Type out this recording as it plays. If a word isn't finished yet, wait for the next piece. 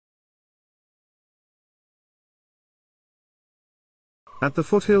At the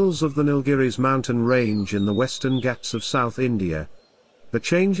foothills of the Nilgiris mountain range in the western Ghats of South India, the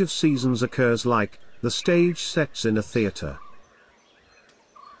change of seasons occurs like the stage sets in a theatre.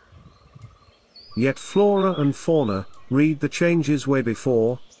 Yet flora and fauna read the changes way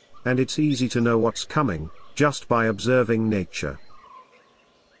before, and it's easy to know what's coming, just by observing nature.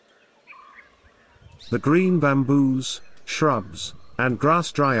 The green bamboos, shrubs, and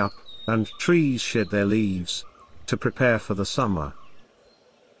grass dry up, and trees shed their leaves, to prepare for the summer.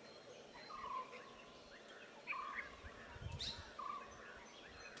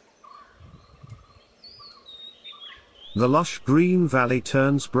 The lush green valley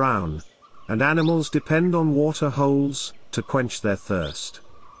turns brown, and animals depend on water holes to quench their thirst.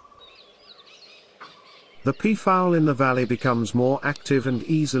 The peafowl in the valley becomes more active and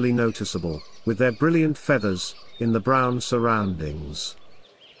easily noticeable, with their brilliant feathers, in the brown surroundings.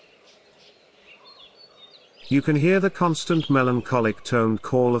 You can hear the constant melancholic toned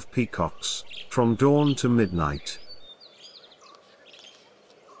call of peacocks, from dawn to midnight.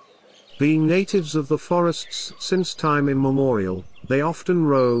 Being natives of the forests since time immemorial, they often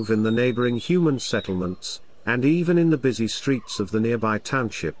rove in the neighboring human settlements, and even in the busy streets of the nearby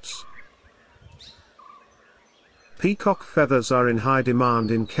townships. Peacock feathers are in high demand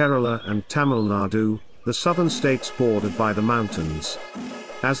in Kerala and Tamil Nadu, the southern states bordered by the mountains,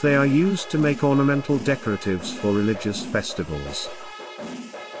 as they are used to make ornamental decoratives for religious festivals.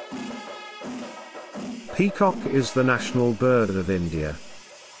 Peacock is the national bird of India.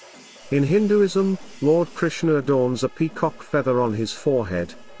 In Hinduism, Lord Krishna adorns a peacock feather on his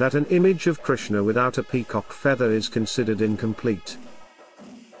forehead, that an image of Krishna without a peacock feather is considered incomplete.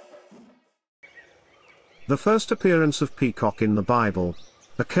 The first appearance of peacock in the Bible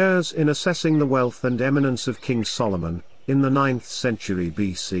occurs in assessing the wealth and eminence of King Solomon, in the 9th century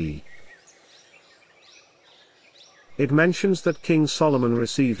BC. It mentions that King Solomon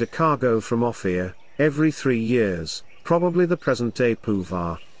received a cargo from Ophir every 3 years, probably the present-day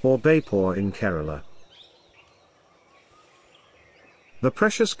Poovar, or Baipur in Kerala. The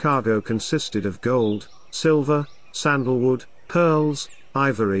precious cargo consisted of gold, silver, sandalwood, pearls,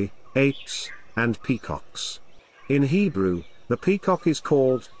 ivory, apes, and peacocks. In Hebrew, the peacock is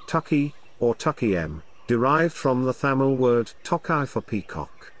called tuki, or tukiem, derived from the Tamil word tokai for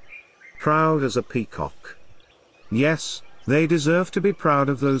peacock. Proud as a peacock. Yes, they deserve to be proud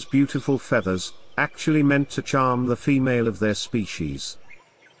of those beautiful feathers, actually meant to charm the female of their species.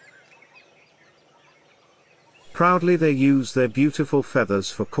 Proudly they use their beautiful feathers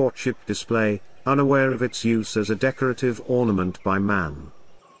for courtship display, unaware of its use as a decorative ornament by man.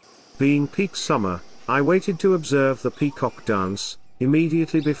 Being peak summer, I waited to observe the peacock dance,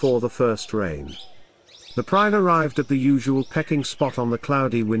 immediately before the first rain. The bride arrived at the usual pecking spot on the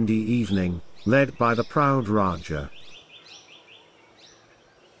cloudy windy evening, led by the proud Raja.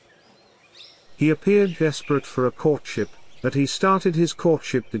 He appeared desperate for a courtship, that he started his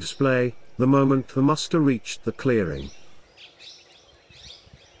courtship display the moment the muster reached the clearing.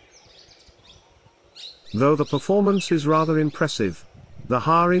 Though the performance is rather impressive, the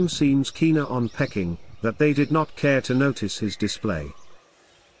harem seems keener on pecking, that they did not care to notice his display.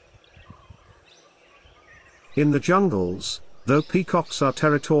 In the jungles, though peacocks are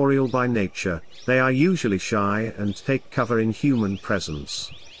territorial by nature, they are usually shy and take cover in human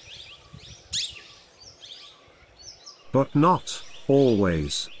presence. But not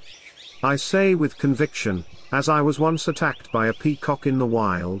always. I say with conviction, as I was once attacked by a peacock in the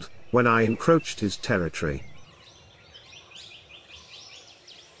wild, when I encroached his territory.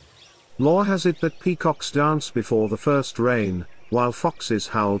 Lore has it that peacocks dance before the first rain, while foxes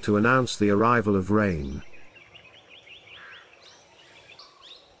howl to announce the arrival of rain.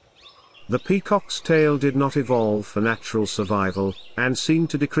 The peacock's tail did not evolve for natural survival, and seemed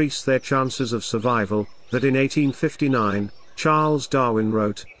to decrease their chances of survival, that in 1859, Charles Darwin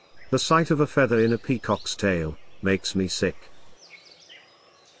wrote, "The sight of a feather in a peacock's tail makes me sick."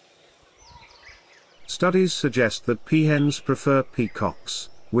 Studies suggest that peahens prefer peacocks,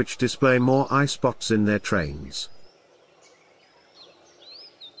 which display more eye spots in their trains.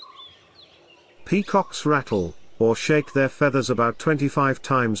 Peacocks rattle, or shake their feathers about 25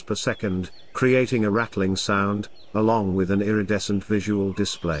 times per second, creating a rattling sound, along with an iridescent visual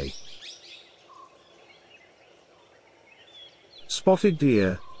display. Spotted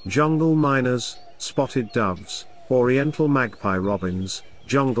deer, jungle miners, spotted doves, oriental magpie robins,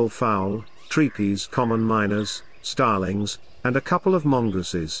 jungle fowl, treepees common miners, starlings, and a couple of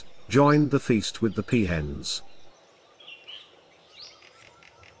mongooses, joined the feast with the peahens.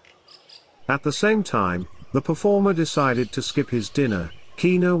 At the same time, the performer decided to skip his dinner,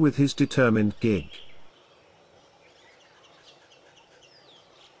 keener with his determined gig.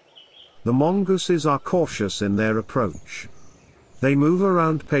 The mongooses are cautious in their approach. They move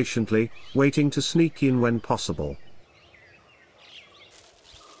around patiently, waiting to sneak in when possible.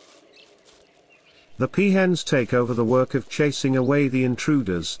 The peahens take over the work of chasing away the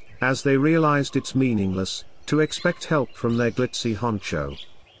intruders, as they realized it's meaningless to expect help from their glitzy honcho.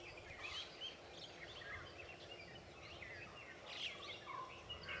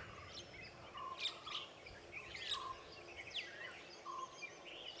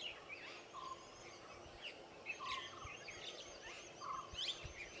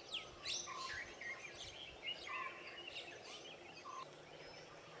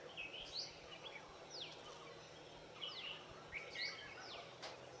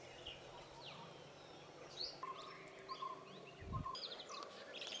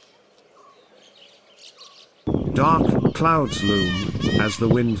 Dark clouds loom as the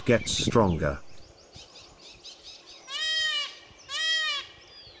wind gets stronger.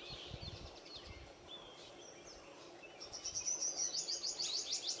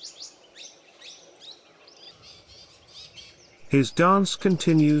 His dance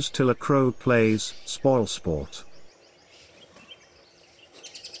continues till a crow plays spoil sport.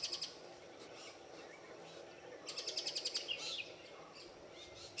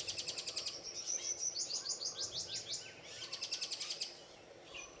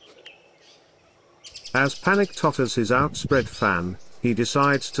 As Panic totters his outspread fan, he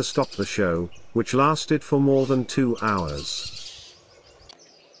decides to stop the show, which lasted for more than 2 hours.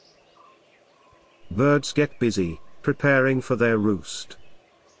 Birds get busy, preparing for their roost.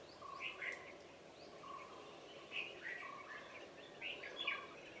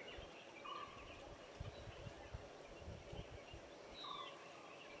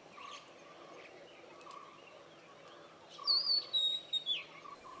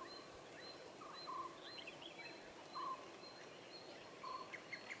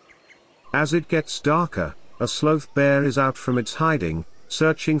 As it gets darker, a sloth bear is out from its hiding,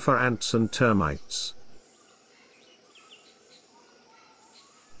 searching for ants and termites.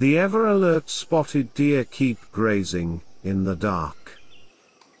 The ever-alert spotted deer keep grazing in the dark.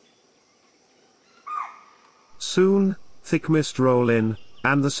 Soon, thick mist roll in,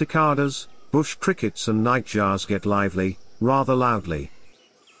 and the cicadas, bush crickets and nightjars get lively, rather loudly.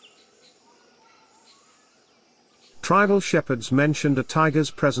 Tribal shepherds mentioned a tiger's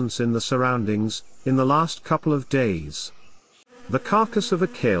presence in the surroundings in the last couple of days. The carcass of a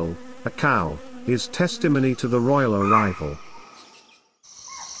kill, a cow, is testimony to the royal arrival.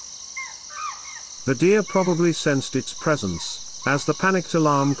 The deer probably sensed its presence, as the panicked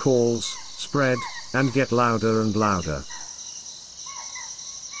alarm calls spread and get louder and louder.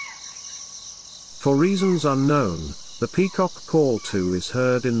 For reasons unknown, the peacock call too is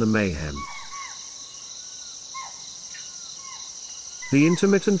heard in the mayhem. The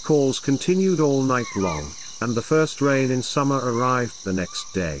intermittent calls continued all night long, and the first rain in summer arrived the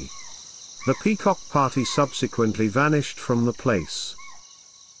next day. The peacock party subsequently vanished from the place.